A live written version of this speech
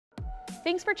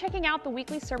Thanks for checking out the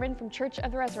weekly sermon from Church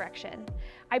of the Resurrection.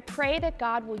 I pray that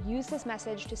God will use this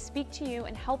message to speak to you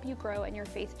and help you grow in your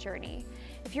faith journey.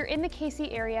 If you're in the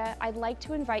KC area, I'd like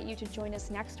to invite you to join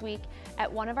us next week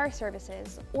at one of our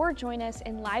services, or join us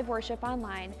in live worship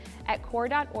online at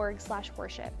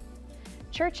core.org/worship.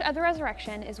 Church of the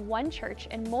Resurrection is one church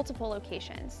in multiple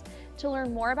locations. To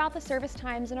learn more about the service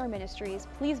times and our ministries,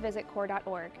 please visit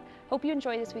core.org. Hope you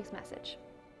enjoy this week's message.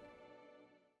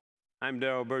 I'm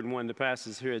Darrell Burton, one of the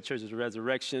pastors here at Church of the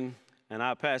Resurrection, and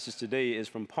our passage today is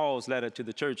from Paul's letter to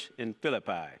the church in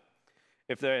Philippi.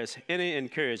 If there is any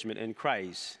encouragement in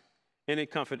Christ, any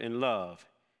comfort in love,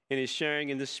 any sharing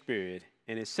in the Spirit,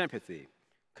 any sympathy,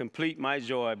 complete my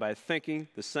joy by thinking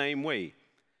the same way,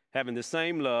 having the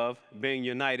same love, being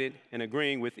united and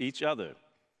agreeing with each other.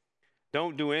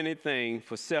 Don't do anything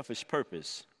for selfish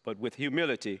purpose, but with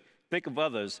humility, think of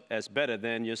others as better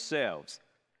than yourselves.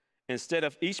 Instead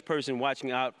of each person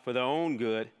watching out for their own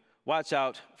good, watch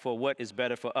out for what is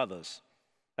better for others.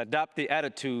 Adopt the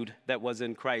attitude that was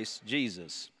in Christ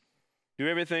Jesus. Do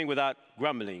everything without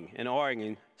grumbling and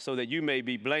arguing, so that you may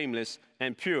be blameless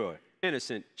and pure,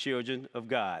 innocent children of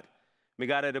God. May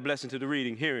God add a blessing to the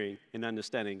reading, hearing, and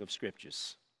understanding of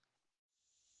Scriptures.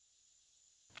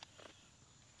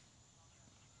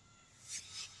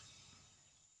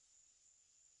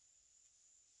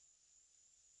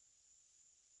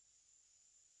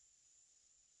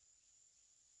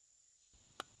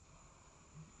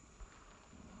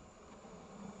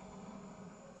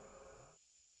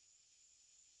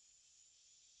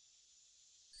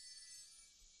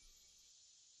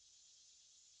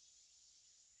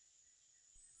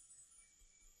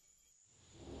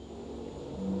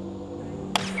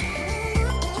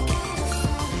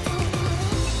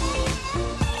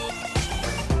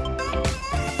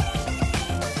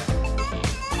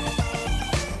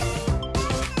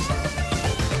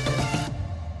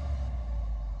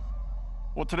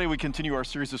 Well, today we continue our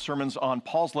series of sermons on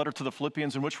Paul's letter to the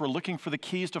Philippians, in which we're looking for the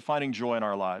keys to finding joy in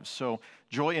our lives. So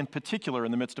joy in particular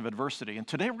in the midst of adversity. And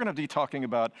today we're going to be talking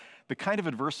about the kind of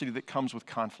adversity that comes with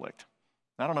conflict.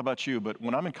 I don't know about you, but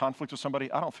when I'm in conflict with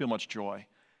somebody, I don't feel much joy.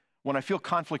 When I feel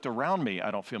conflict around me,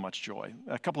 I don't feel much joy.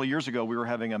 A couple of years ago, we were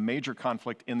having a major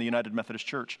conflict in the United Methodist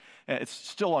Church. It's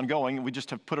still ongoing. We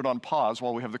just have put it on pause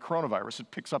while we have the coronavirus.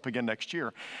 It picks up again next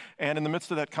year. And in the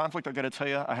midst of that conflict, I've got to tell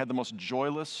you, I had the most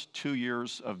joyless 2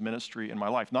 years of ministry in my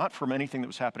life. Not from anything that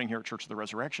was happening here at Church of the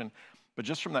Resurrection, but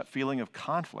just from that feeling of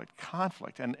conflict.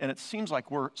 And it seems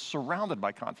like we're surrounded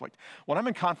by conflict. When I'm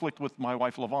in conflict with my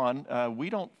wife, LaVon,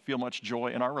 we don't feel much joy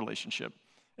in our relationship.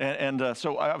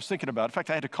 So I was thinking about it. In fact,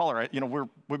 I had to call her.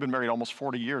 We've been married almost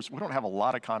 40 years. We don't have a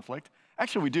lot of conflict.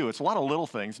 Actually, we do. It's a lot of little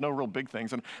things, no real big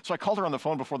things. And so I called her on the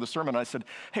phone before the sermon, and I said,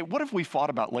 hey, what have we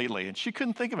fought about lately? And she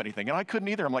couldn't think of anything, and I couldn't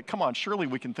either. I'm like, come on, surely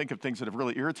we can think of things that have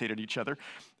really irritated each other.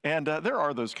 And there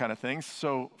are those kind of things.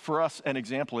 So for us, an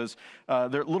example is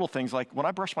there are little things like when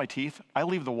I brush my teeth, I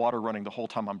leave the water running the whole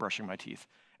time I'm brushing my teeth.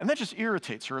 And that just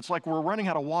irritates her. It's like we're running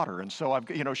out of water. And so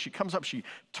she comes up, she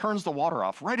turns the water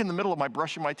off right in the middle of my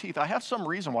brushing my teeth. I have some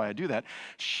reason why I do that.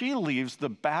 She leaves the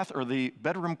bath or the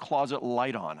bedroom closet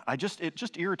light on. It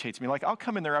just irritates me. Like I'll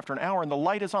come in there after an hour and the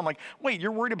light is on. Like, wait,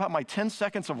 you're worried about my 10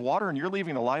 seconds of water and you're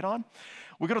leaving the light on?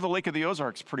 We go to the Lake of the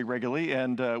Ozarks pretty regularly,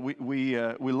 and we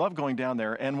love going down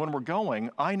there. And when we're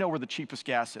going, I know where the cheapest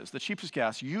gas is. The cheapest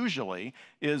gas usually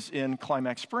is in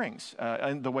Climax Springs,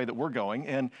 and the way that we're going.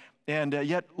 And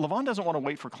yet, LaVon doesn't want to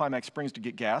wait for Climax Springs to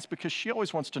get gas because she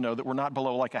always wants to know that we're not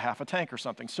below like a half a tank or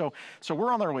something. So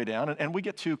we're on our way down, and we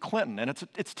get to Clinton, and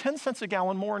it's 10 cents a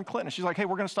gallon more in Clinton. She's like, hey,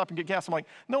 we're going to stop and get gas. I'm like,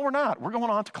 no, we're not. We're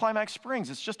going on to Climax Springs.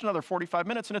 It's just another 45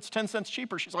 minutes, and it's 10 cents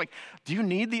cheaper. She's like, do you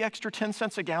need the extra 10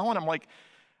 cents a gallon? I'm like,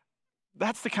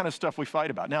 that's the kind of stuff we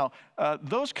fight about. Now,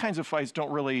 those kinds of fights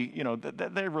don't really,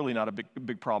 they're really not a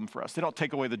big problem for us. They don't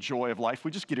take away the joy of life.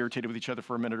 We just get irritated with each other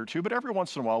for a minute or two. But every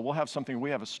once in a while, we'll have something we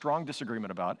have a strong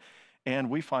disagreement about, and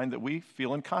we find that we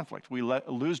feel in conflict. We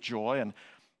lose joy, and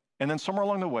then somewhere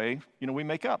along the way, we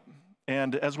make up.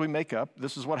 And as we make up,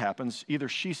 this is what happens. Either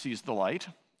she sees the light,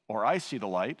 or I see the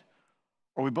light,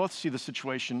 or we both see the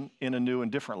situation in a new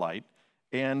and different light.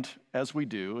 And as we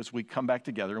do, as we come back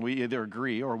together and we either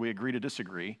agree or we agree to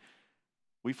disagree,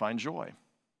 we find joy.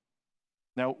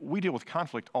 Now, we deal with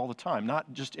conflict all the time,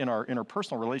 not just in our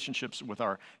interpersonal relationships with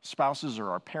our spouses or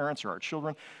our parents or our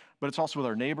children, but it's also with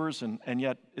our neighbors. And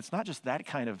yet, it's not just that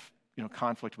kind of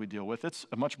conflict we deal with. It's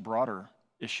a much broader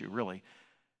issue, really.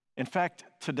 In fact,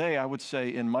 today, I would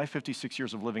say in my 56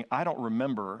 years of living, I don't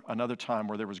remember another time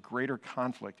where there was greater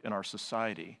conflict in our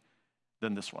society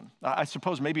than this one. I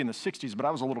suppose maybe in the 60s, but I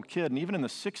was a little kid, and even in the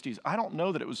 60s, I don't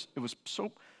know that it was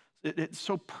It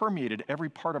so permeated every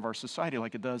part of our society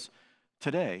like it does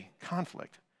today,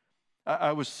 conflict.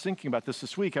 I was thinking about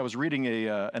this week. I was reading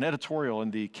an editorial in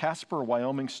the Casper,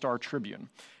 Wyoming Star-Tribune,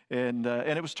 and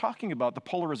it was talking about the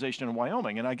polarization in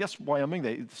Wyoming. And I guess Wyoming,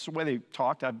 it's the way they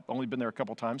talked. I've only been there a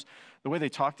couple times. The way they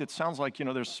talked, it sounds like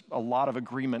there's a lot of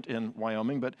agreement in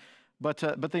Wyoming.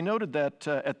 But they noted that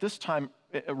at this time,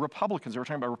 Republicans, they were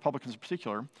talking about Republicans in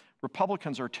particular,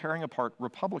 Republicans are tearing apart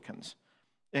Republicans.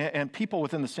 And people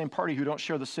within the same party who don't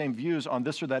share the same views on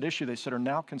this or that issue, they said, are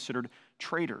now considered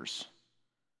traitors.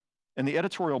 And the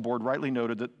editorial board rightly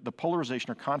noted that the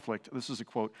polarization or conflict, this is a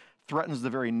quote, threatens the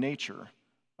very nature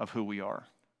of who we are.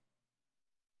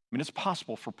 I mean, it's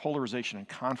possible for polarization and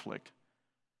conflict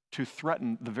to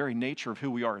threaten the very nature of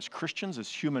who we are as Christians, as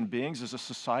human beings, as a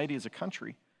society, as a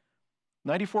country.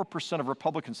 94% of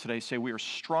Republicans today say we are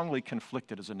strongly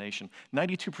conflicted as a nation.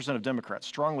 92% of Democrats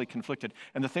strongly conflicted.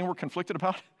 And the thing we're conflicted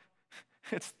about,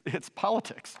 it's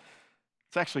politics.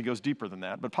 It actually goes deeper than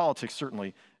that, but politics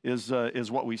certainly is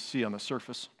what we see on the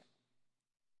surface.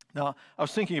 Now, I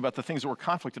was thinking about the things that we're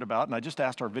conflicted about, and I just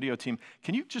asked our video team,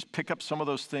 can you just pick up some of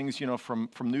those things, from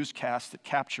newscasts that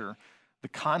capture the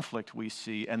conflict we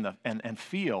see and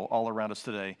feel all around us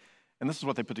today? And this is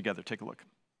what they put together. Take a look.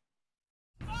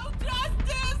 No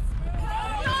justice!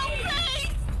 No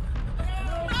peace!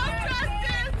 No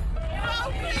justice!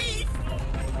 No peace!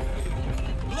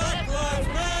 Black Lives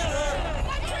Matter!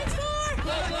 Veterans for!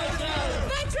 Black Lives Matter!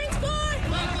 Veterans for!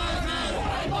 Black Lives Matter!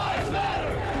 White Lives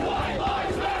Matter! White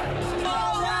Lives Matter!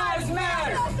 All lives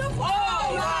matter!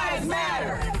 All lives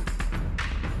matter!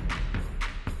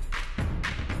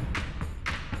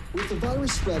 With the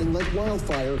virus spreading like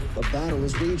wildfire, a battle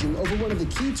is raging over one of the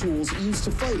key tools used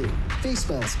to fight it, face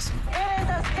masks. It is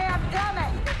a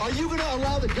pandemic! Are you going to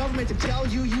allow the government to tell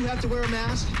you have to wear a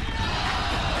mask?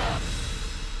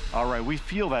 All right, we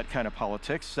feel that kind of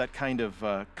politics, that kind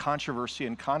of controversy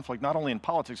and conflict, not only in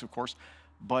politics, of course,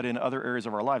 but in other areas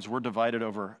of our lives. We're divided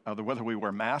over whether we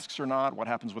wear masks or not, what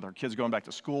happens with our kids going back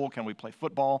to school, can we play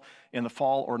football in the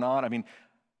fall or not? I mean,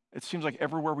 it seems like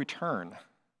everywhere we turn,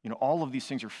 all of these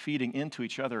things are feeding into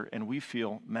each other, and we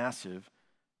feel massive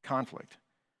conflict.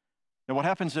 Now, what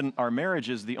happens in our marriage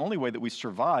is the only way that we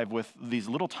survive with these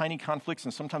little tiny conflicts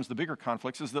and sometimes the bigger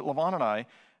conflicts is that Lavon and I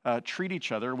we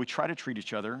try to treat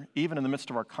each other, even in the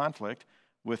midst of our conflict,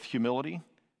 with humility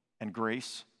and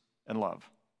grace and love.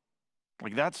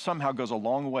 Like that somehow goes a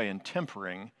long way in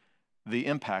tempering the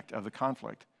impact of the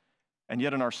conflict. And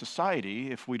yet in our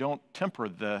society, if we don't temper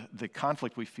the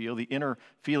conflict we feel, the inner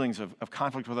feelings of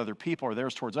conflict with other people or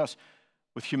theirs towards us,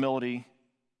 with humility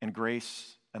and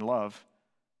grace and love,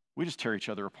 we just tear each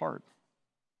other apart.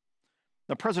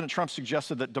 Now, President Trump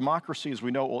suggested that democracy as we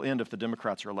know it will end if the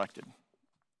Democrats are elected.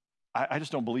 I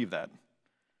just don't believe that.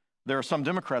 There are some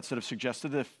Democrats that have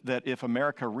suggested that if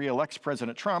America re-elects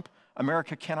President Trump,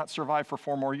 America cannot survive for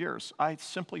 4 more years. I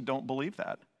simply don't believe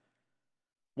that.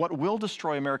 What will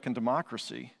destroy American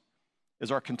democracy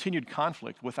is our continued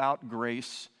conflict without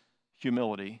grace,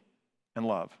 humility, and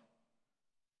love.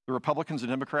 The Republicans and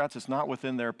Democrats, it's not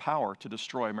within their power to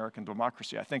destroy American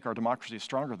democracy. I think our democracy is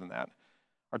stronger than that.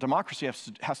 Our democracy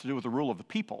has to do with the rule of the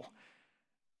people.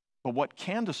 But what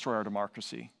can destroy our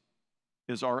democracy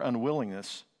is our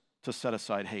unwillingness to set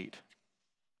aside hate.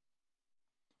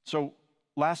 So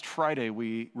last Friday,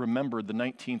 we remembered the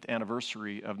 19th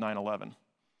anniversary of 9/11.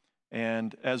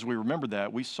 And as we remembered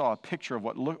that, we saw a picture of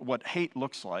what hate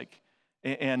looks like.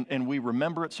 And we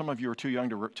remember it. Some of you are too young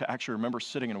to actually remember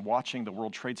sitting and watching the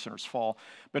World Trade Centers fall.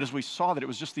 But as we saw that, it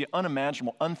was just the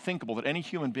unimaginable, unthinkable that any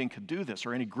human being could do this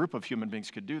or any group of human beings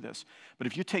could do this. But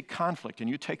if you take conflict and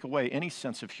you take away any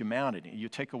sense of humanity, you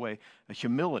take away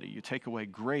humility, you take away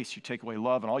grace, you take away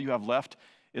love, and all you have left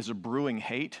is a brewing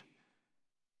hate,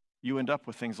 you end up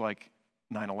with things like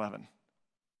 9/11,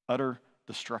 utter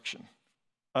destruction,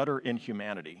 utter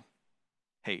inhumanity,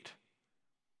 hate.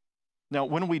 Now,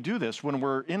 when we do this, when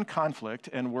we're in conflict,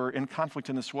 and we're in conflict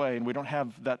in this way, and we don't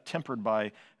have that tempered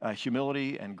by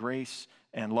humility and grace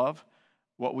and love,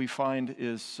 what we find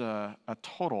is a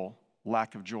total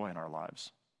lack of joy in our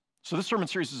lives. So this sermon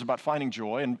series is about finding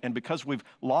joy, and because we've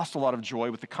lost a lot of joy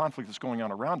with the conflict that's going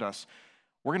on around us,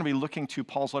 we're going to be looking to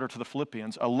Paul's letter to the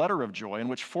Philippians, a letter of joy in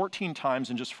which 14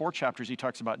 times in just 4 chapters he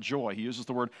talks about joy. He uses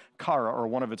the word kara, or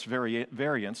one of its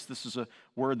variants. This is a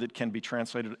word that can be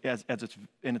translated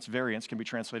in its variants can be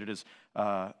translated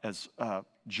as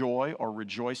joy or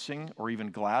rejoicing or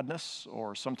even gladness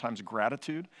or sometimes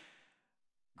gratitude.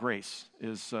 Grace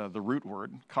is the root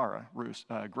word, kara,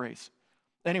 grace.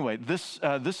 Anyway, this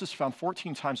is found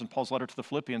 14 times in Paul's letter to the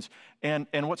Philippians. And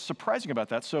what's surprising about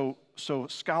that, so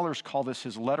scholars call this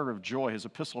his letter of joy, his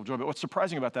epistle of joy. But what's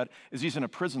surprising about that is he's in a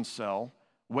prison cell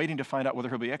waiting to find out whether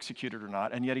he'll be executed or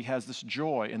not, and yet he has this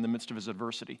joy in the midst of his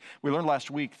adversity. We learned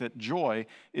last week that joy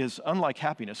is unlike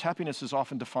happiness. Happiness is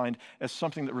often defined as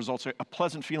something that results in a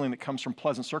pleasant feeling that comes from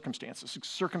pleasant circumstances.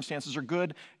 Circumstances are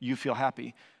good, you feel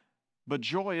happy. But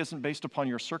joy isn't based upon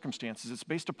your circumstances, it's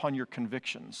based upon your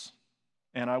convictions.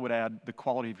 And I would add the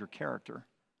quality of your character.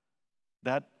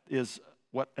 That is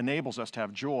what enables us to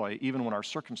have joy even when our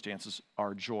circumstances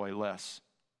are joyless.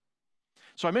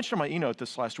 So I mentioned in my e-note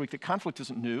this last week that conflict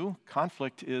isn't new.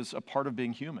 Conflict is a part of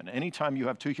being human. Anytime you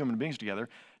have two human beings together,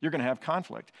 you're going to have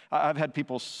conflict. I've had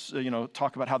people,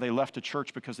 talk about how they left a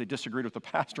church because they disagreed with the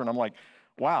pastor, and I'm like,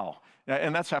 wow.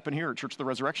 And that's happened here at Church of the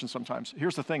Resurrection sometimes.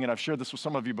 Here's the thing, and I've shared this with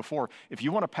some of you before. If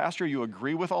you want a pastor you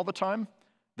agree with all the time,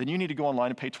 then you need to go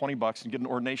online and pay $20 and get an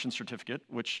ordination certificate,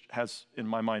 which has, in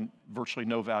my mind, virtually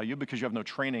no value because you have no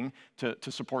training to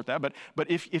support that. But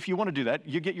if you want to do that,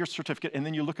 you get your certificate and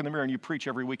then you look in the mirror and you preach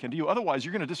every weekend to you. Otherwise,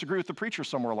 you're going to disagree with the preacher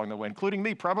somewhere along the way, including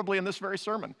me, probably in this very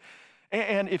sermon.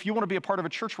 And if you want to be a part of a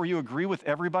church where you agree with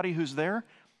everybody who's there,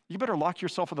 you better lock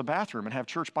yourself in the bathroom and have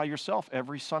church by yourself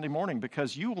every Sunday morning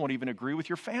because you won't even agree with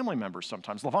your family members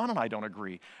sometimes. LaVon and I don't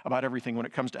agree about everything when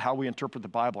it comes to how we interpret the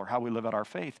Bible or how we live out our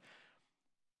faith.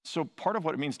 So part of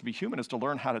what it means to be human is to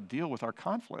learn how to deal with our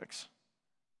conflicts,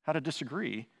 how to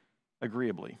disagree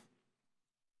agreeably.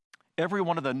 Every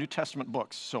one of the New Testament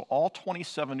books, so all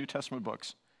 27 New Testament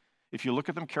books, if you look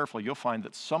at them carefully, you'll find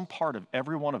that some part of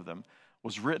every one of them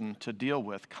was written to deal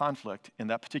with conflict in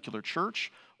that particular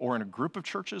church or in a group of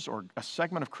churches or a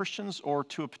segment of Christians or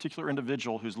to a particular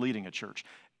individual who's leading a church.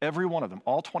 Every one of them,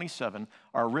 all 27,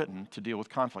 are written to deal with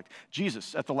conflict.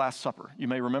 Jesus at the Last Supper, you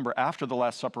may remember after the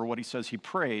Last Supper what he says, he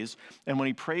prays, and when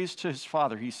he prays to his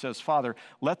Father, he says, Father,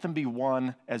 let them be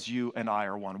one as you and I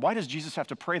are one. Why does Jesus have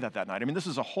to pray that night? I mean, this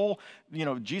is a whole,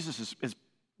 Jesus is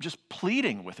just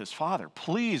pleading with his Father,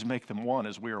 please make them one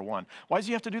as we are one. Why does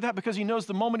he have to do that? Because he knows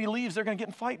the moment he leaves, they're going to get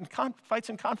in fights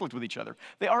and conflict with each other.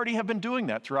 They already have been doing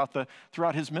that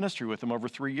throughout his ministry with them over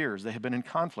 3 years. They have been in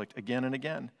conflict again and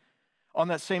again. On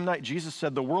that same night, Jesus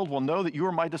said, the world will know that you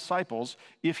are my disciples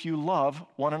if you love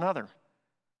one another.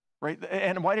 Right?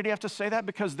 And why did he have to say that?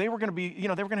 Because they were going to be, they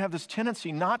were going to have this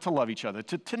tendency not to love each other,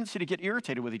 tendency to get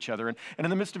irritated with each other, and in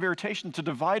the midst of irritation, to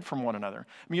divide from one another.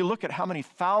 I mean, you look at how many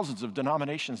thousands of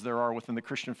denominations there are within the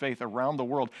Christian faith around the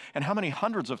world, and how many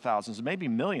hundreds of thousands, maybe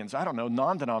millions,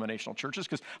 non-denominational churches,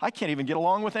 because I can't even get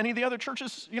along with any of the other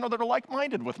churches, that are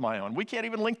like-minded with my own. We can't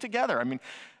even link together. I mean,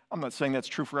 I'm not saying that's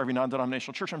true for every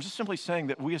non-denominational church. I'm just simply saying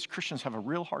that we as Christians have a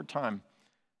real hard time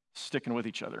sticking with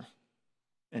each other.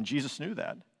 And Jesus knew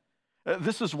that.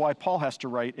 This is why Paul has to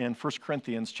write in 1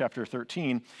 Corinthians chapter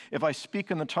 13, if I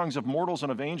speak in the tongues of mortals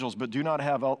and of angels but do not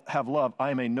have love, I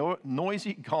am a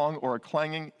noisy gong or a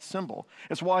clanging cymbal.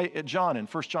 It's why John in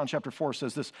 1 John chapter 4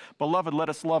 says this, Beloved, let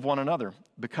us love one another,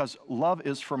 because love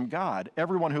is from God.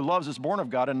 Everyone who loves is born of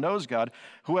God and knows God.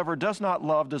 Whoever does not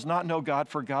love does not know God,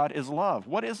 for God is love.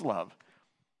 What is love?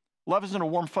 Love isn't a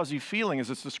warm, fuzzy feeling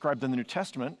as it's described in the New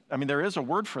Testament. I mean, there is a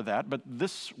word for that, but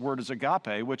this word is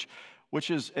agape, which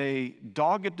is a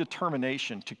dogged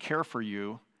determination to care for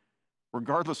you,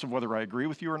 regardless of whether I agree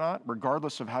with you or not,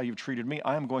 regardless of how you've treated me.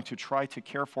 I am going to try to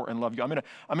care for and love you. I'm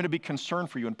going to be concerned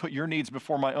for you and put your needs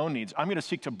before my own needs. I'm going to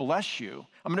seek to bless you.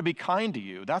 I'm going to be kind to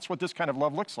you. That's what this kind of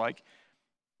love looks like,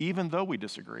 even though we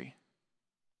disagree.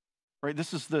 Right?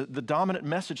 This is the dominant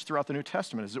message throughout the New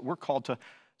Testament, is that we're called to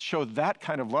show that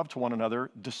kind of love to one another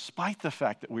despite the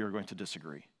fact that we are going to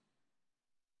disagree.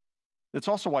 That's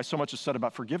also why so much is said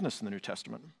about forgiveness in the New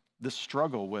Testament, this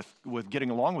struggle with getting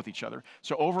along with each other.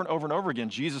 So over and over and over again,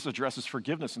 Jesus addresses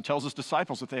forgiveness and tells his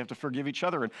disciples that they have to forgive each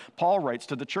other. And Paul writes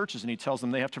to the churches and he tells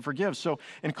them they have to forgive. So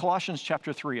in Colossians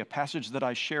chapter 3, a passage that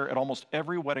I share at almost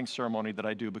every wedding ceremony that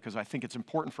I do, because I think it's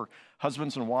important for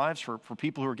husbands and wives, for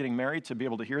people who are getting married to be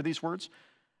able to hear these words.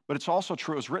 But it's also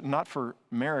true, it was written not for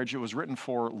marriage, it was written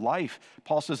for life.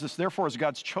 Paul says this, therefore, as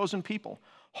God's chosen people,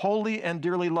 holy and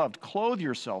dearly loved, clothe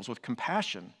yourselves with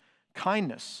compassion,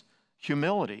 kindness,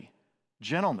 humility,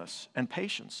 gentleness, and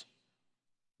patience.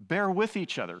 Bear with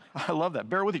each other. I love that.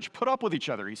 Bear with each other. Put up with each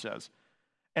other, he says.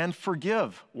 And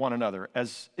forgive one another,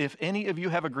 as if any of you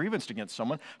have a grievance against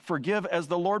someone. Forgive as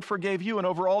the Lord forgave you. And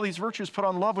over all these virtues, put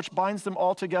on love, which binds them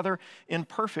all together in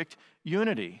perfect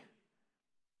unity.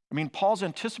 I mean, Paul's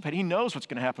anticipating. He knows what's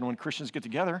going to happen when Christians get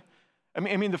together. I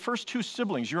mean, the first two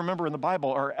siblings you remember in the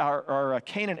Bible are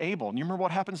Cain and Abel. And you remember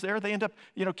what happens there? They end up,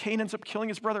 Cain ends up killing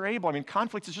his brother Abel. I mean,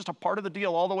 conflict is just a part of the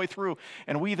deal all the way through.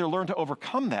 And we either learn to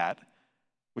overcome that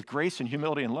with grace and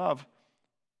humility and love,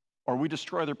 or we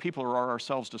destroy other people or are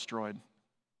ourselves destroyed.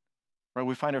 Right?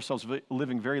 We find ourselves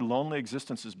living very lonely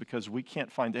existences because we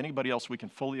can't find anybody else we can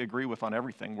fully agree with on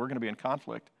everything. We're going to be in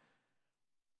conflict.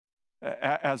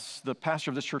 As the pastor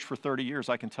of this church for 30 years,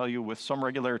 I can tell you with some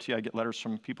regularity, I get letters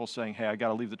from people saying, hey, I got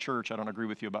to leave the church. I don't agree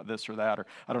with you about this or that, or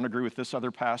I don't agree with this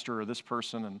other pastor or this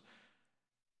person. And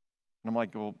I'm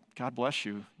like, well, God bless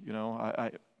you.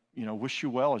 I wish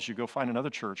you well as you go find another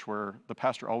church where the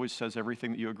pastor always says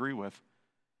everything that you agree with.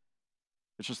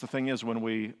 It's just the thing is, when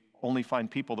we only find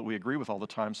people that we agree with all the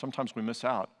time, sometimes we miss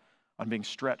out on being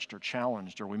stretched or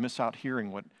challenged, or we miss out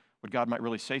hearing what God might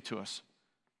really say to us.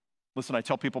 Listen, I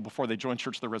tell people before they join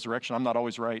Church of the Resurrection, I'm not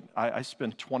always right. I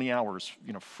spend 20 hours,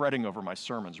 fretting over my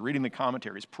sermons, reading the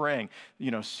commentaries, praying,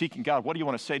 seeking God. What do you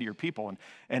want to say to your people?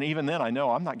 And even then, I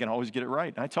know I'm not going to always get it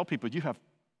right. And I tell people, you have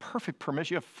perfect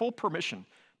permission. You have full permission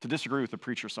to disagree with the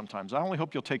preacher sometimes. I only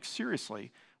hope you'll take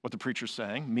seriously what the preacher's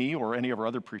saying, me or any of our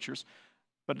other preachers.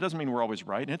 But it doesn't mean we're always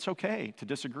right, and it's okay to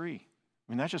disagree.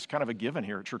 That's just kind of a given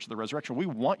here at Church of the Resurrection. We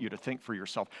want you to think for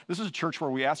yourself. This is a church where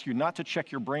we ask you not to check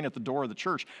your brain at the door of the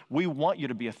church. We want you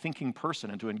to be a thinking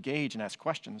person and to engage and ask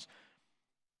questions.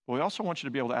 But we also want you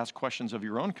to be able to ask questions of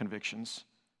your own convictions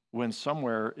when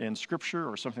somewhere in Scripture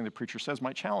or something the preacher says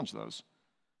might challenge those.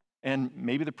 And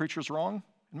maybe the preacher's wrong,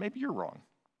 and maybe you're wrong.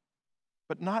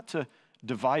 But not to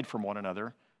divide from one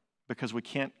another because we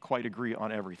can't quite agree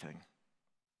on everything.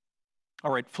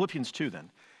 All right, Philippians 2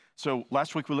 then. So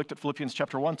last week we looked at Philippians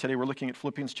chapter 1. Today we're looking at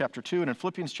Philippians chapter 2. And in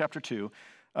Philippians chapter 2,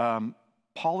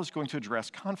 Paul is going to address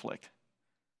conflict.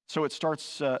 So it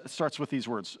starts with these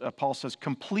words. Paul says,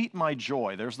 complete my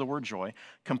joy. There's the word joy.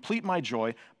 Complete my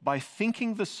joy by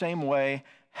thinking the same way,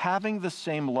 having the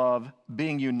same love,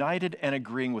 being united and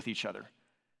agreeing with each other.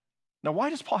 Now, why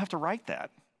does Paul have to write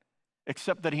that?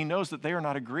 Except that he knows that they are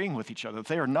not agreeing with each other. That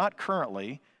they are not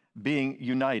currently being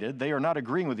united. They are not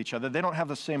agreeing with each other. They don't have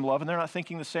the same love, and they're not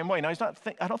thinking the same way. Now,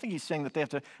 I don't think he's saying that they have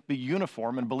to be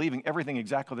uniform and believing everything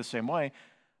exactly the same way,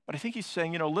 but I think he's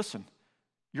saying, listen,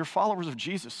 you're followers of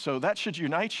Jesus, so that should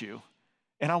unite you,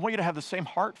 and I want you to have the same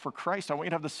heart for Christ. I want you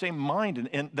to have the same mind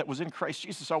that was in Christ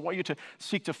Jesus. I want you to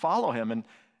seek to follow him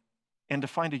and to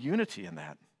find a unity in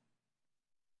that.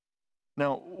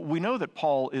 Now, we know that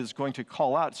Paul is going to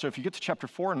call out, so if you get to chapter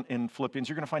 4 in Philippians,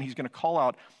 you're going to find he's going to call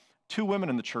out two women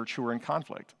in the church who are in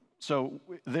conflict. So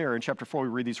there in chapter 4, we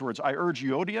read these words, I urge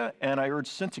Euodia and I urge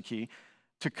Syntyche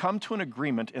to come to an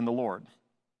agreement in the Lord.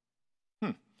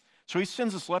 So he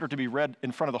sends this letter to be read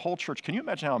in front of the whole church. Can you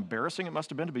imagine how embarrassing it must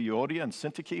have been to be Euodia and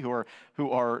Syntyche,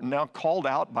 who are now called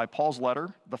out by Paul's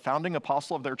letter, the founding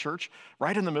apostle of their church,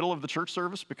 right in the middle of the church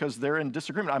service because they're in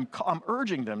disagreement. I'm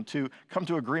urging them to come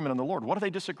to agreement in the Lord. What are they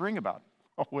disagreeing about?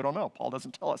 Oh, we don't know. Paul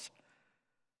doesn't tell us.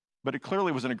 But it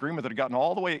clearly was an agreement that had gotten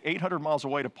all the way 800 miles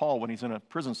away to Paul when he's in a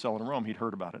prison cell in Rome. He'd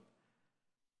heard about it.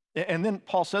 And then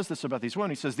Paul says this about these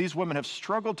women. He says, these women have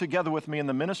struggled together with me in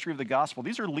the ministry of the gospel.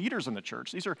 These are leaders in the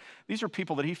church. These are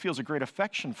people that he feels a great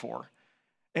affection for.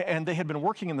 And they had been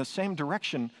working in the same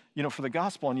direction, for the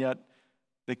gospel, and yet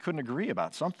they couldn't agree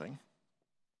about something.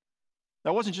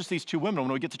 Now, it wasn't just these two women.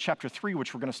 When we get to chapter 3,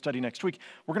 which we're going to study next week,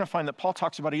 we're going to find that Paul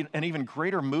talks about an even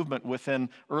greater movement within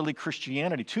early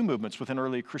Christianity, two movements within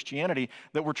early Christianity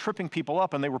that were tripping people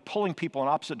up, and they were pulling people in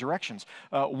opposite directions.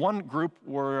 One group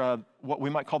were what we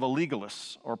might call the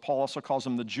legalists, or Paul also calls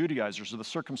them the Judaizers, or the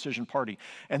circumcision party.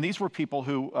 And these were people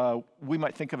who we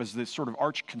might think of as the sort of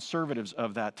arch conservatives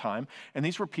of that time. And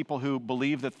these were people who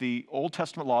believed that the Old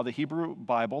Testament law, the Hebrew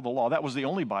Bible, the law, that was the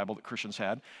only Bible that Christians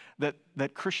had,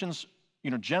 that Christians,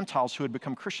 Gentiles who had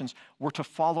become Christians were to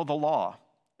follow the law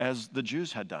as the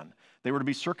Jews had done. They were to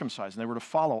be circumcised, and they were to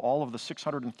follow all of the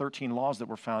 613 laws that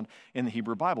were found in the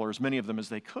Hebrew Bible, or as many of them as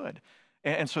they could.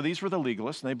 And so these were the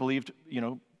legalists, and they believed,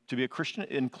 to be a Christian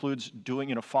includes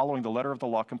doing, following the letter of the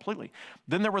law completely.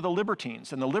 Then there were the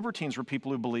libertines, and the libertines were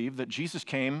people who believed that Jesus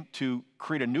came to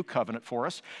create a new covenant for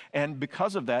us, and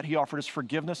because of that, he offered us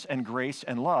forgiveness and grace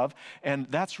and love, and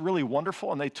that's really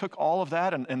wonderful, and they took all of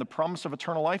that and the promise of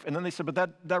eternal life, and then they said, but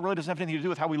that really doesn't have anything to do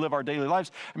with how we live our daily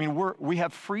lives. I mean, we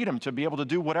have freedom to be able to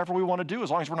do whatever we want to do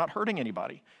as long as we're not hurting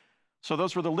anybody. So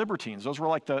those were the libertines. Those were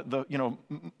like the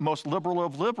most liberal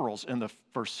of liberals in the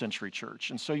first century church.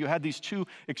 And so you had these two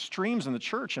extremes in the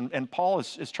church, and Paul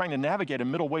is trying to navigate a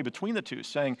middle way between the two,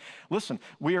 saying, listen,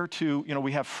 we are to,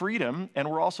 we have freedom, and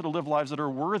we're also to live lives that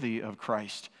are worthy of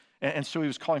Christ. And so he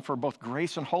was calling for both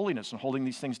grace and holiness and holding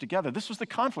these things together. This was the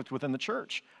conflict within the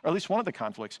church, or at least one of the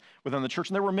conflicts within the church.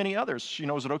 And there were many others.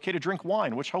 Was it okay to drink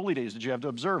wine? Which holy days did you have to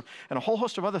observe? And a whole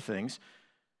host of other things.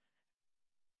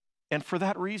 And for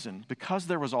that reason, because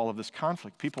there was all of this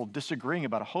conflict, people disagreeing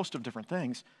about a host of different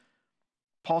things,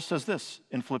 Paul says this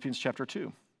in Philippians chapter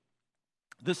 2.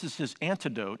 This is his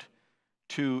antidote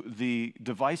to the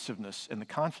divisiveness and the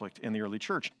conflict in the early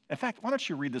church. In fact, why don't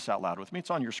you read this out loud with me? It's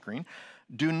on your screen.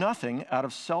 Do nothing out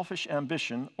of selfish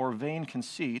ambition or vain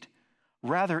conceit.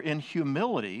 Rather, in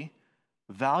humility,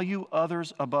 value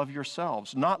others above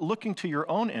yourselves, not looking to your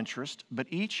own interest, but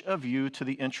each of you to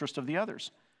the interest of the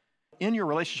others. In your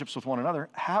relationships with one another,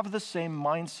 have the same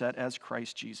mindset as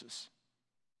Christ Jesus.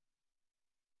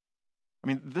 I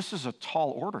mean, this is a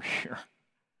tall order here.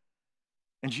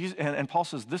 And Paul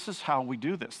says, this is how we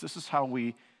do this. This is how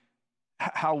we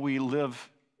live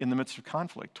in the midst of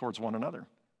conflict towards one another.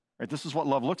 Right? This is what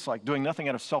love looks like, doing nothing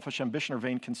out of selfish ambition or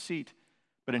vain conceit,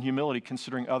 but in humility,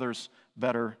 considering others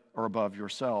better or above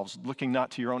yourselves, looking not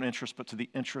to your own interests, but to the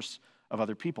interests of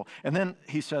other people. And then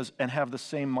he says, and have the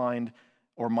same mind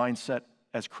or mindset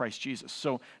as Christ Jesus.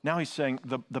 So now he's saying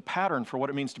the pattern for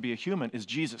what it means to be a human is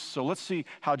Jesus. So let's see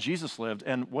how Jesus lived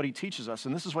and what he teaches us.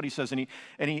 And this is what he says. And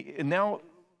now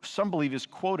some believe is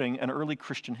quoting an early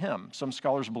Christian hymn. Some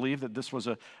scholars believe that this was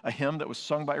a hymn that was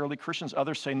sung by early Christians.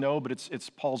 Others say no, but it's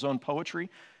Paul's own poetry.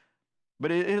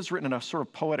 But it is written in a sort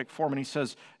of poetic form. And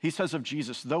he says of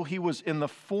Jesus, though he was in the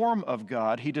form of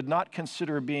God, he did not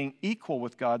consider being equal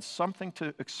with God something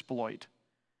to exploit.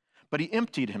 But he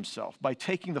emptied himself by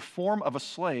taking the form of a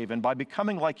slave and by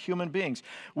becoming like human beings.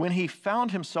 When he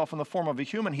found himself in the form of a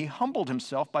human, he humbled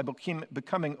himself by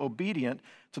becoming obedient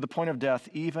to the point of death,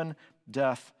 even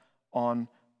death on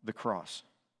the cross.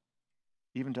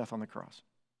 Even death on the cross.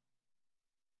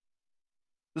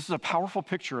 This is a powerful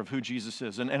picture of who Jesus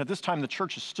is. And at this time, the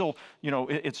church is still,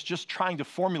 it's just trying to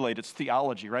formulate its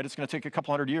theology, right? It's going to take a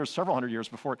couple hundred years, several hundred years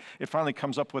before it finally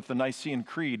comes up with the Nicene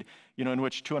Creed, in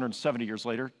which 270 years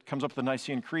later comes up with the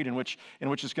Nicene Creed in which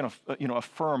it's going to,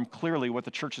 affirm clearly what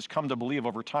the church has come to believe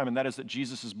over time, and that is that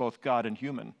Jesus is both God and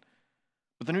human.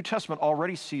 But the New Testament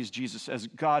already sees Jesus as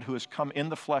God who has come in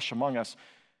the flesh among us,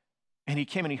 and he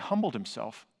came and he humbled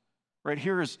himself. Right,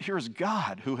 here is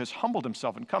God who has humbled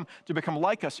himself and come to become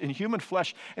like us in human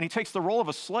flesh, and he takes the role of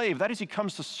a slave. That is, he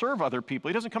comes to serve other people.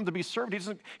 He doesn't come to be served. He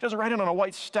doesn't ride in on a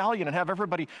white stallion and have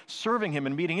everybody serving him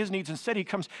and meeting his needs. Instead, he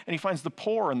comes and he finds the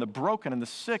poor and the broken and the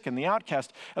sick and the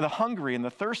outcast and the hungry and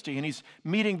the thirsty, and he's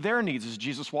meeting their needs as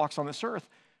Jesus walks on this earth.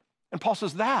 And Paul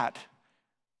says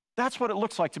that's what it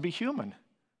looks like to be human.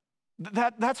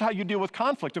 That's how you deal with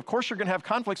conflict. Of course, you're going to have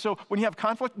conflict. So when you have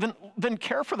conflict, then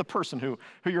care for the person who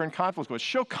you're in conflict with.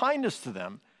 Show kindness to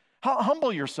them.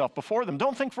 Humble yourself before them.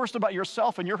 Don't think first about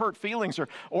yourself and your hurt feelings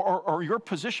or your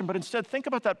position, but instead think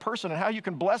about that person and how you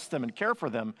can bless them and care for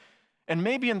them. And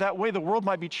maybe in that way, the world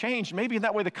might be changed. Maybe in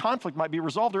that way, the conflict might be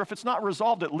resolved. Or if it's not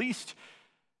resolved, at least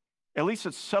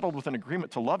it's settled with an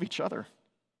agreement to love each other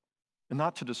and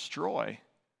not to destroy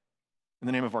in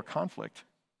the name of our conflict.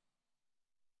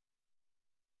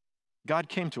 God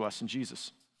came to us in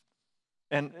Jesus.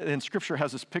 And Scripture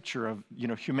has this picture of,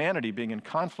 humanity being in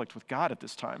conflict with God at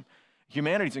this time.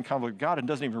 Humanity's in conflict with God and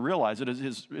doesn't even realize it,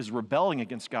 is rebelling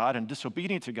against God and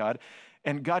disobedient to God.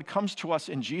 And God comes to us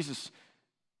in Jesus,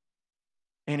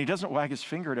 and he doesn't wag his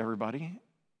finger at everybody,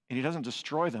 and he doesn't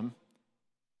destroy them.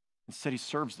 Instead, he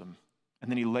serves them, and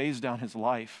then he lays down his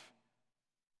life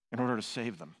in order to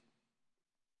save them.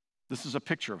 This is a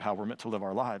picture of how we're meant to live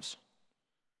our lives.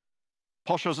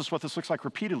 Paul shows us what this looks like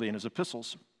repeatedly in his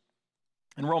epistles.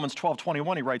 In Romans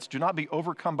 12:21, he writes, do not be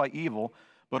overcome by evil,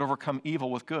 but overcome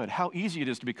evil with good. How easy it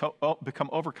is to become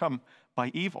overcome by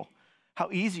evil.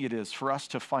 How easy it is for us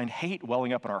to find hate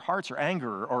welling up in our hearts, or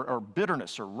anger, or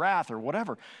bitterness, or wrath, or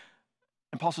whatever.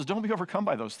 And Paul says, don't be overcome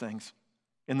by those things.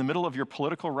 In the middle of your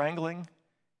political wrangling,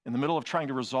 in the middle of trying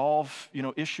to resolve,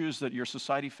 issues that your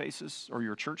society faces, or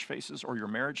your church faces, or your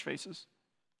marriage faces.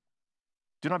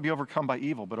 Do not be overcome by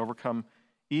evil, but overcome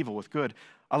evil with good.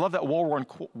 I love that well-worn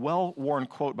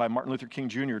quote by Martin Luther King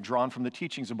Jr., drawn from the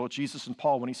teachings of both Jesus and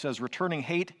Paul, when he says, returning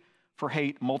hate for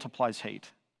hate multiplies hate,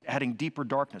 adding deeper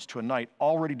darkness to a night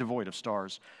already devoid of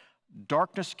stars.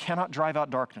 Darkness cannot drive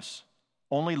out darkness.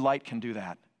 Only light can do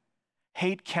that.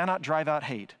 Hate cannot drive out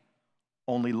hate.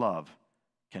 Only love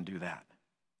can do that.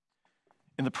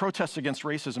 In the protests against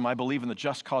racism, I believe in the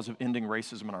just cause of ending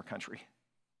racism in our country.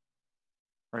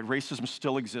 Right? Racism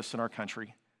still exists in our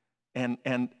country, and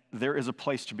there is a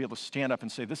place to be able to stand up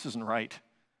and say, this isn't right.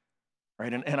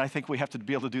 Right? And I think we have to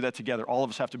be able to do that together. All of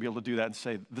us have to be able to do that and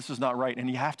say, this is not right. And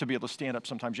you have to be able to stand up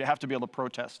sometimes. You have to be able to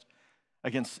protest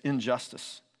against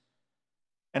injustice.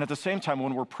 And at the same time,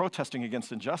 when we're protesting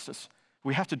against injustice,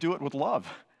 we have to do it with love.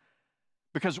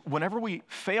 Because whenever we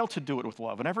fail to do it with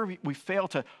love, whenever we fail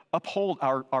to uphold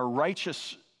our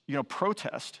righteous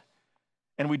protest,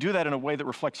 and we do that in a way that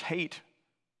reflects hate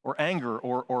or anger,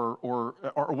 or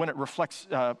when it reflects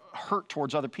hurt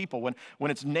towards other people,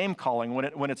 when it's name calling,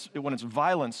 when it's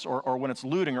violence, or when it's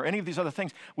looting, or any of these other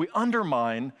things, we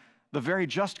undermine the very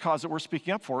just cause that we're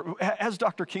speaking up for. As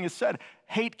Dr. King has said,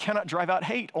 hate cannot drive out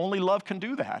hate. Only love can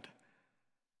do that.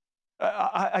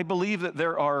 I believe that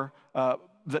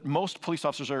that most police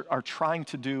officers are trying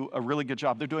to do a really good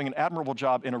job. They're doing an admirable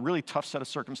job in a really tough set of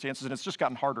circumstances, and it's just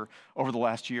gotten harder over the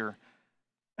last year.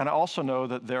 And I also know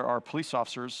that there are police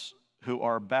officers who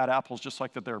are bad apples, just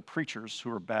like that there are preachers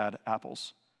who are bad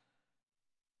apples.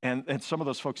 And some of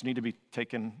those folks need to be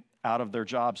taken out of their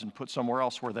jobs and put somewhere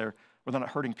else where they're not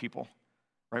hurting people,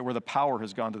 right? Where the power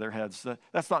has gone to their heads.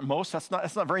 That's not most, that's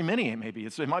not very many maybe.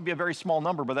 It might be a very small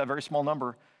number, but that very small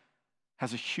number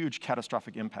has a huge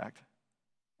catastrophic impact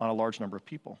on a large number of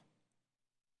people.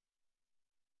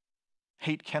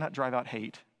 Hate cannot drive out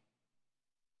hate.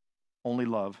 Only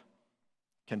love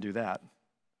can do that.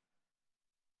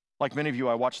 Like many of you,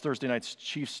 I watched Thursday night's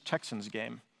Chiefs-Texans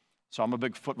game. So I'm a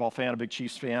big football fan, a big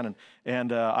Chiefs fan,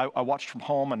 and I watched from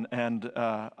home, and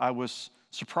I was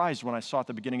surprised when I saw at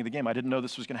the beginning of the game. I didn't know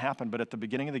this was going to happen, but at the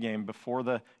beginning of the game, before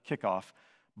the kickoff,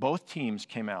 both teams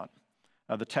came out,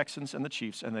 the Texans and the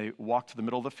Chiefs, and they walked to the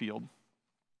middle of the field.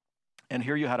 And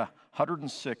here you had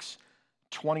 106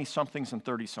 20-somethings and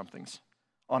 30-somethings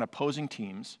on opposing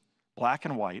teams, black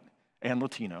and white and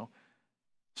Latino,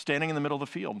 standing in the middle of the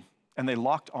field, and they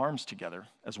locked arms together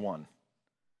as one.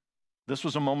 This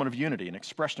was a moment of unity, an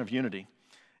expression of unity.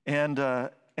 And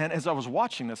as I was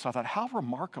watching this, I thought, how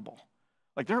remarkable.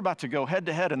 Like, they're about to go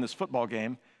head-to-head in this football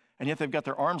game, and yet they've got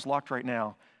their arms locked right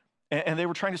now. And they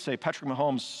were trying to say, Patrick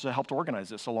Mahomes helped organize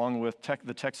this along with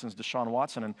the Texans' Deshaun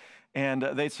Watson. And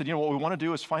they said, what we want to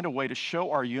do is find a way to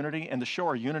show our unity, and to show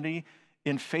our unity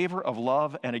in favor of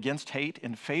love and against hate,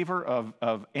 in favor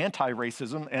of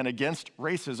anti-racism and against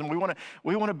racism.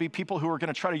 We want to be people who are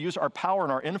going to try to use our power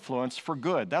and our influence for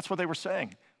good. That's what they were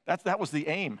saying. That was the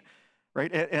aim,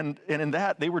 right? And in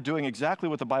that, they were doing exactly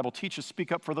what the Bible teaches: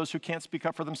 speak up for those who can't speak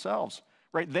up for themselves,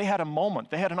 right? They had a moment,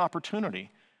 they had an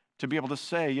opportunity to be able to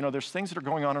say, there's things that are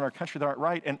going on in our country that aren't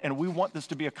right, and we want this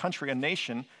to be a country, a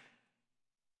nation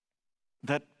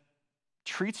that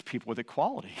treats people with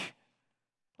equality.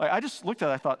 Like, I just looked at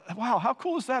it, I thought, wow, how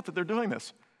cool is that they're doing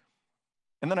this?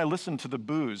 And then I listened to the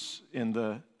boos in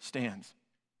the stands.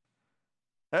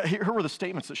 Here were the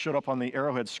statements that showed up on the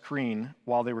Arrowhead screen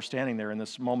while they were standing there in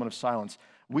this moment of silence.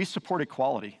 We support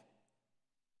equality.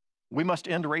 We must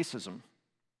end racism.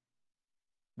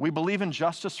 We believe in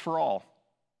justice for all.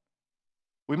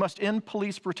 We must end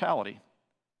police brutality.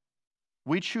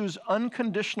 We choose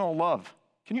unconditional love.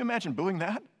 Can you imagine booing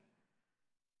that?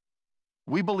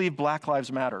 We believe Black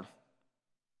Lives Matter,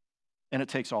 and it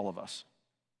takes all of us.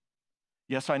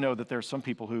 Yes, I know that there are some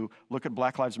people who look at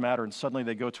Black Lives Matter and suddenly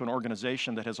they go to an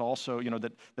organization that has also,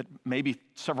 that maybe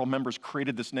several members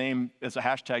created this name as a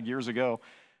hashtag years ago,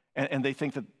 and they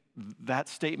think that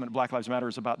statement, Black Lives Matter,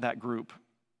 is about that group.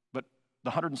 But the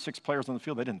 106 players on the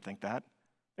field, they didn't think that.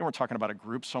 They weren't talking about a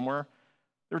group somewhere.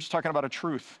 They were just talking about a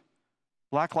truth.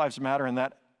 Black Lives Matter, and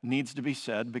that needs to be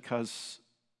said, because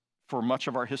for much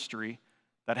of our history,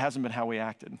 that hasn't been how we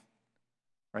acted,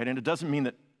 right? And it doesn't mean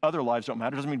that other lives don't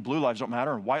matter. It doesn't mean blue lives don't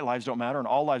matter, and white lives don't matter, and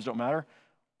all lives don't matter.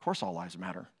 Of course all lives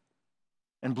matter,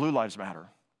 and blue lives matter.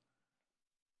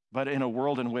 But in a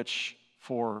world in which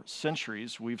for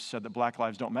centuries we've said that black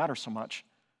lives don't matter so much,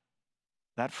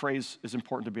 that phrase is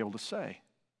important to be able to say.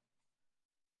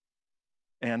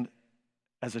 And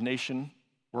as a nation,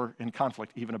 we're in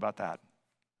conflict even about that.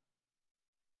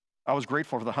 I was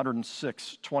grateful for the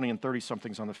 106, 20, and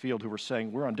 30-somethings on the field who were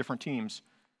saying, we're on different teams.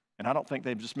 And I don't think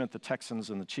they've just meant the Texans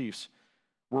and the Chiefs.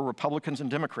 We're Republicans and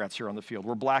Democrats here on the field.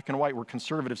 We're black and white. We're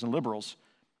conservatives and liberals.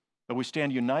 But we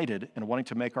stand united in wanting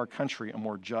to make our country a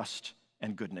more just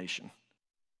and good nation.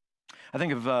 I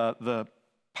think of the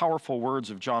powerful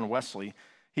words of John Wesley.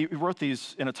 He wrote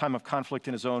these in a time of conflict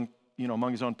in his own,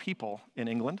 among his own people in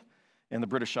England, in the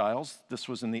British Isles. This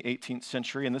was in the 18th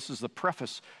century, and this is the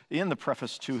preface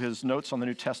to his notes on the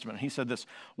New Testament. He said this: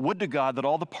 "Would to God that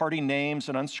all the party names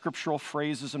and unscriptural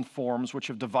phrases and forms which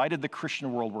have divided the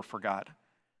Christian world were forgot,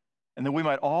 and that we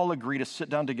might all agree to sit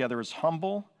down together as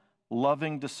humble,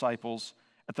 loving disciples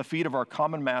at the feet of our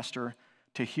common Master,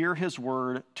 to hear his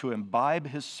word, to imbibe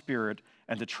his spirit,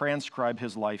 and to transcribe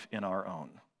his life in our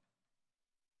own."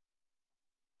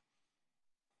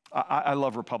 I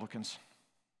love Republicans.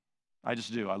 I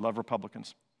just do. I love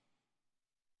Republicans.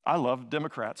 I love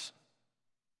Democrats.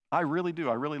 I really do.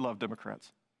 I really love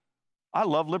Democrats. I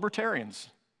love libertarians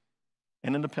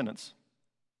and independents.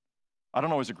 I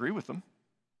don't always agree with them,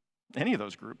 any of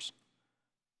those groups,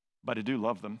 but I do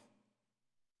love them.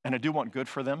 And I do want good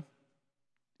for them,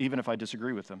 even if I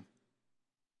disagree with them.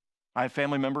 I have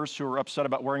family members who are upset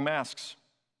about wearing masks,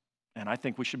 and I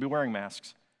think we should be wearing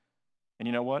masks. And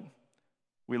you know what?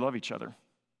 We love each other.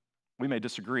 We may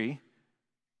disagree,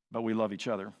 but we love each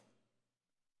other.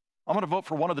 I'm going to vote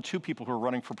for one of the two people who are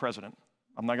running for president.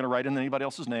 I'm not going to write in anybody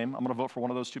else's name. I'm going to vote for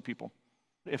one of those two people.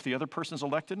 If the other person's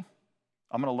elected,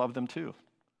 I'm going to love them too.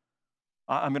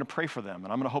 I'm going to pray for them,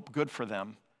 and I'm going to hope good for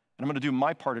them. And I'm going to do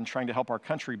my part in trying to help our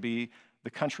country be the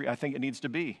country I think it needs to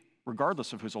be,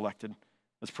 regardless of who's elected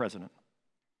as president.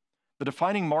 The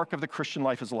defining mark of the Christian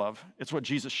life is love. It's what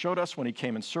Jesus showed us when he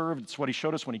came and served. It's what he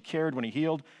showed us when he cared, when he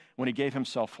healed, when he gave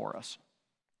himself for us.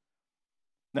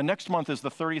 Now, next month is the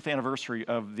 30th anniversary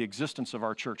of the existence of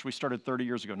our church. We started 30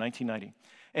 years ago, 1990.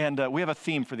 And we have a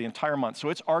theme for the entire month. So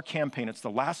it's our campaign. It's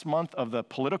the last month of the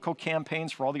political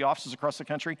campaigns for all the offices across the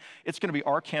country. It's going to be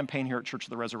our campaign here at Church of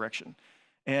the Resurrection.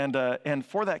 And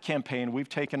for that campaign, we've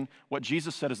taken what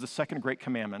Jesus said is the second great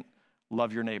commandment,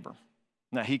 love your neighbor.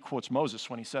 Now, he quotes Moses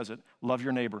when he says it, love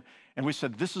your neighbor. And we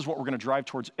said, this is what we're going to drive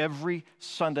towards every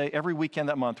Sunday, every weekend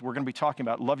that month. We're going to be talking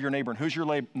about love your neighbor and who's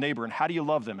your neighbor and how do you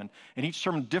love them? And each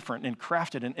sermon different and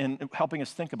crafted and helping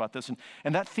us think about this.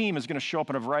 And that theme is going to show up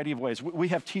in a variety of ways. We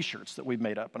have t-shirts that we've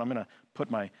made up, and I'm going to put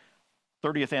my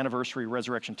 30th anniversary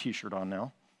resurrection t-shirt on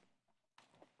now.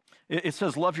 It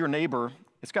says love your neighbor.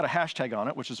 It's got a hashtag on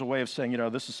it, which is a way of saying,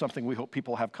 this is something we hope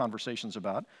people have conversations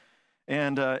about.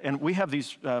 And we have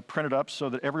these printed up so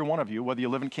that every one of you, whether you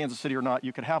live in Kansas City or not,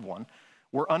 you could have one.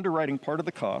 We're underwriting part of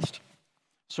the cost.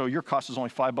 So your cost is only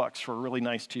 $5 for a really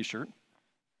nice t-shirt.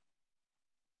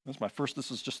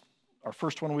 This is just our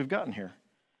first one we've gotten here.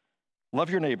 Love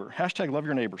your neighbor, hashtag love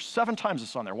your neighbor. 7 times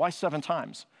it's on there. Why 7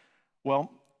 times?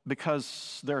 Well,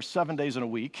 because there are 7 days in a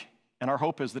week, and our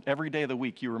hope is that every day of the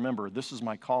week you remember, this is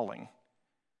my calling.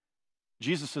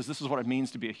 Jesus says this is what it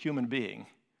means to be a human being.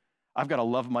 I've got to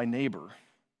love my neighbor.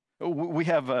 We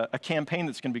have a campaign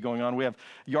that's going to be going on. We have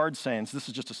yard signs. This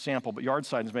is just a sample, but yard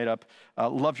signs made up,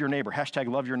 love your neighbor, hashtag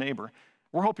love your neighbor.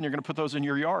 We're hoping you're going to put those in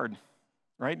your yard,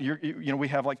 right? We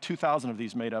have like 2,000 of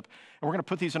these made up, and we're going to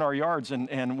put these in our yards,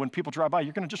 and when people drive by,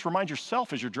 you're going to just remind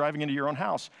yourself as you're driving into your own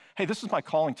house, hey, this is my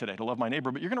calling today, to love my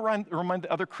neighbor, but you're going to remind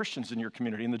the other Christians in your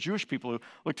community and the Jewish people who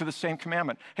look to the same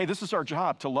commandment. Hey, this is our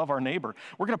job, to love our neighbor.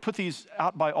 We're going to put these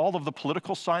out by all of the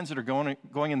political signs that are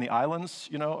going in the islands,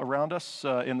 around us,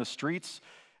 in the streets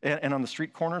and on the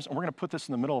street corners, and we're going to put this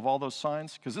in the middle of all those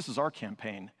signs because this is our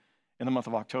campaign in the month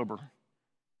of October.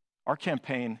 Our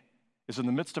campaign is in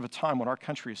the midst of a time when our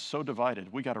country is so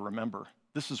divided, we got to remember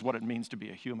this is what it means to be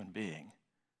a human being,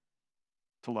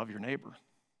 to love your neighbor.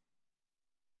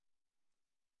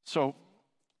 So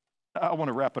I want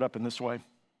to wrap it up in this way.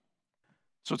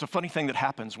 So it's a funny thing that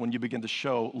happens when you begin to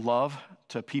show love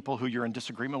to people who you're in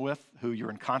disagreement with, who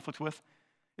you're in conflict with,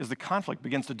 is the conflict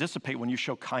begins to dissipate when you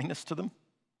show kindness to them.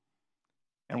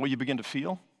 And what you begin to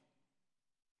feel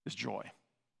is joy.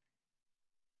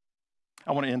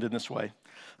 I want to end in this way.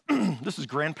 This is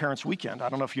Grandparents' Weekend. I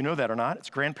don't know if you know that or not. It's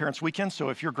Grandparents' Weekend, so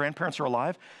if your grandparents are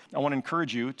alive, I want to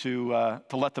encourage you to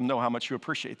let them know how much you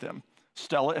appreciate them.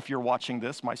 Stella, if you're watching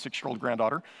this, my 6-year-old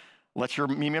granddaughter, let your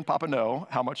Mimi and Papa know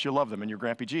how much you love them and your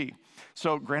Grampy G.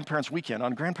 So Grandparents' Weekend.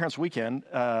 On Grandparents' Weekend,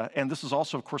 and this is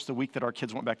also, of course, the week that our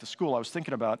kids went back to school, I was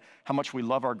thinking about how much we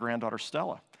love our granddaughter,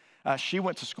 Stella. She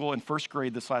went to school in 1st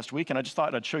grade this last week, and I just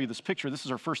thought I'd show you this picture. This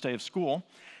is her first day of school,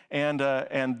 and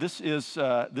this is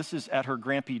at her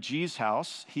Grampy G's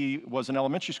house. He was an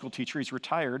elementary school teacher. He's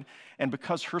retired, and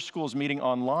because her school is meeting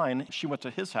online, she went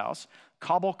to his house,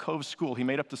 Cobble Cove School. He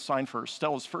made up the sign for her,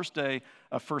 Stella's first day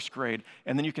of 1st grade,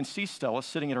 and then you can see Stella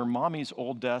sitting at her mommy's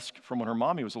old desk from when her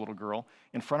mommy was a little girl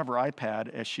in front of her iPad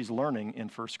as she's learning in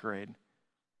 1st grade.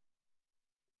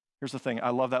 Here's the thing.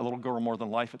 I love that little girl more than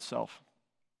life itself.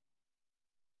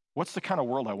 What's the kind of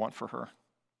world I want for her?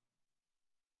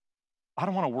 I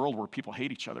don't want a world where people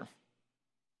hate each other.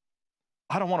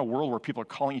 I don't want a world where people are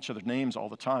calling each other names all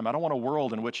the time. I don't want a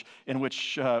world in which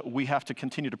we have to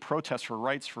continue to protest for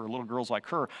rights for little girls like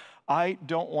her. I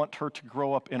don't want her to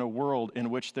grow up in a world in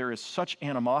which there is such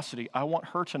animosity. I want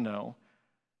her to know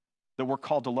that we're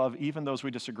called to love even those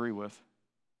we disagree with.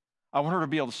 I want her to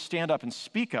be able to stand up and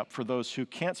speak up for those who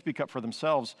can't speak up for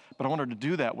themselves, but I want her to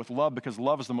do that with love because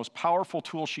love is the most powerful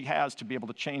tool she has to be able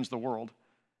to change the world.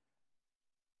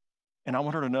 And I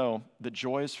want her to know that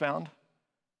joy is found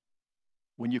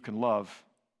when you can love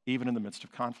even in the midst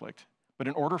of conflict. But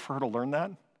in order for her to learn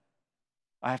that,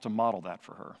 I have to model that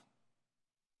for her.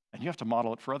 And you have to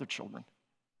model it for other children.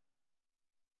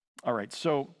 All right,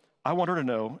 so I want her to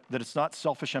know that it's not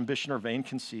selfish ambition or vain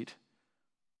conceit,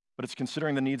 but it's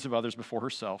considering the needs of others before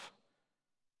herself.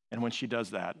 And when she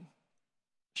does that,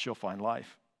 she'll find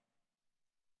life.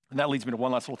 And that leads me to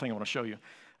one last little thing I want to show you.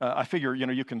 I figure,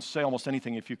 you can say almost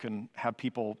anything if you can have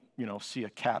people, see a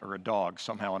cat or a dog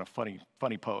somehow in a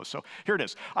funny pose. So here it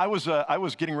is. I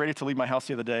was getting ready to leave my house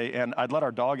the other day, and I'd let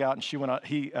our dog out, and she went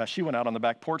out on the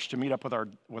back porch to meet up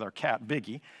with our cat,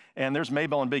 Biggie. And there's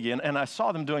Maybelle and Biggie, and I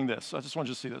saw them doing this. I just wanted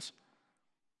you to see this.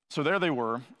 So there they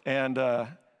were, and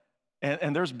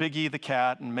there's Biggie the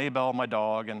cat and Maybelle my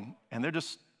dog, and they're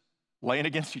just laying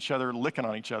against each other, licking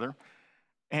on each other.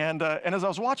 And as I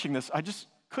was watching this, I just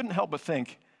couldn't help but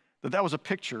think that was a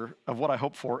picture of what I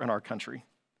hope for in our country.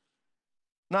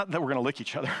 Not that we're going to lick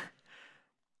each other,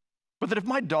 but that if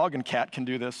my dog and cat can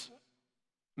do this,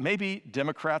 maybe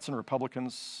Democrats and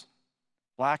Republicans,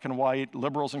 black and white,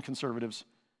 liberals and conservatives,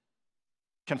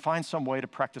 can find some way to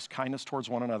practice kindness towards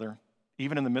one another,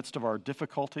 even in the midst of our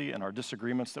difficulty and our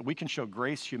disagreements, that we can show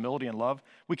grace, humility, and love.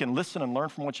 We can listen and learn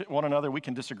from one another. We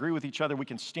can disagree with each other. We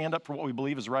can stand up for what we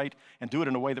believe is right and do it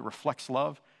in a way that reflects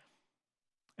love.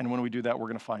 And when we do that, we're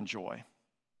going to find joy.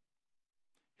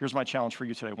 Here's my challenge for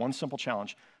you today. One simple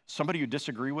challenge. Somebody you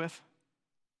disagree with,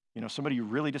 somebody you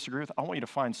really disagree with, I want you to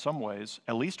find some ways,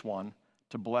 at least one,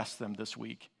 to bless them this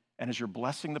week. And as you're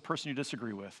blessing the person you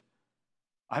disagree with,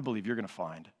 I believe you're going to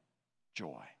find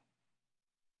joy.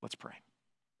 Let's pray.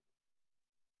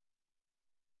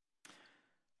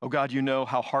 Oh God, you know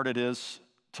how hard it is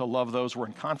to love those we're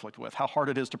in conflict with, how hard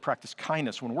it is to practice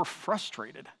kindness when we're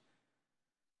frustrated.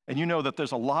 And you know that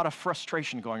there's a lot of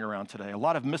frustration going around today, a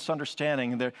lot of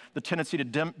misunderstanding, and the tendency to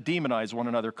demonize one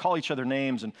another, call each other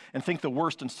names, and think the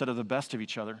worst instead of the best of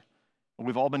each other. And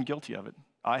we've all been guilty of it.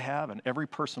 I have, and every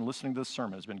person listening to this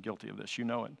sermon has been guilty of this. You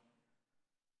know it.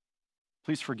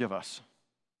 Please forgive us.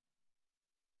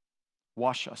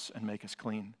 Wash us and make us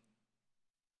clean.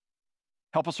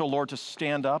 Help us, O Lord, to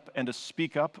stand up and to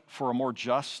speak up for a more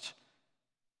just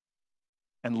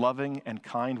and loving and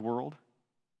kind world.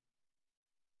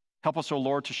 Help us, O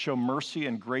Lord, to show mercy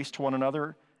and grace to one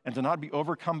another and to not be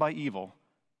overcome by evil,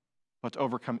 but to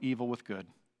overcome evil with good.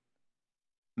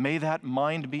 May that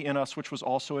mind be in us which was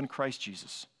also in Christ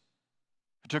Jesus,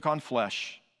 who took on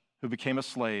flesh, who became a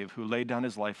slave, who laid down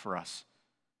his life for us.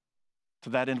 To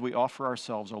that end we offer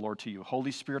ourselves, O Lord, to you.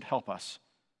 Holy Spirit, help us.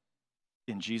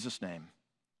 In Jesus' name,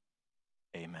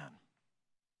 amen.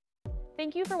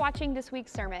 Thank you for watching this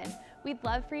week's sermon. We'd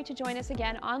love for you to join us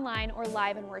again online or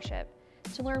live in worship.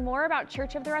 To learn more about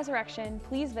Church of the Resurrection,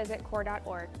 please visit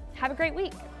core.org. Have a great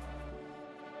week.